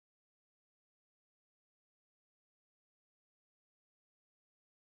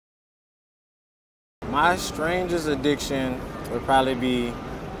My strangest addiction would probably be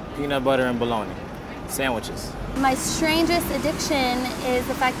peanut butter and bologna sandwiches. My strangest addiction is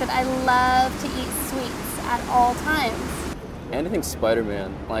the fact that I love to eat sweets at all times. Anything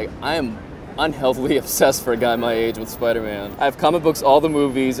Spider-Man. Like, I am unhealthily obsessed for a guy my age with Spider-Man. I have comic books, all the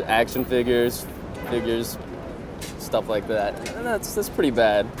movies, action figures, stuff like that. And that's pretty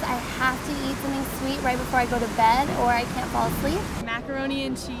bad. I have to eat something sweet right before I go to bed or I can't fall asleep. Macaroni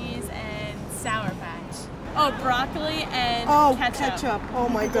and cheese and Sour Patch. Oh, broccoli and ketchup. Oh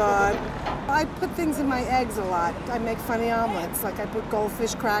my God. I put things in my eggs a lot. I make funny omelets. Like I put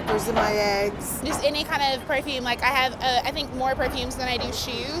goldfish crackers in my eggs. Just any kind of perfume. Like I have, I think, more perfumes than I do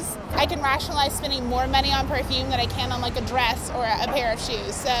shoes. I can rationalize spending more money on perfume than I can on like a dress or a pair of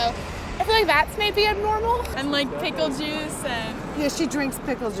shoes. So I feel like that's maybe abnormal. And like pickle juice and... Yeah, she drinks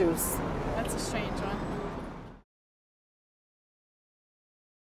pickle juice. That's a strange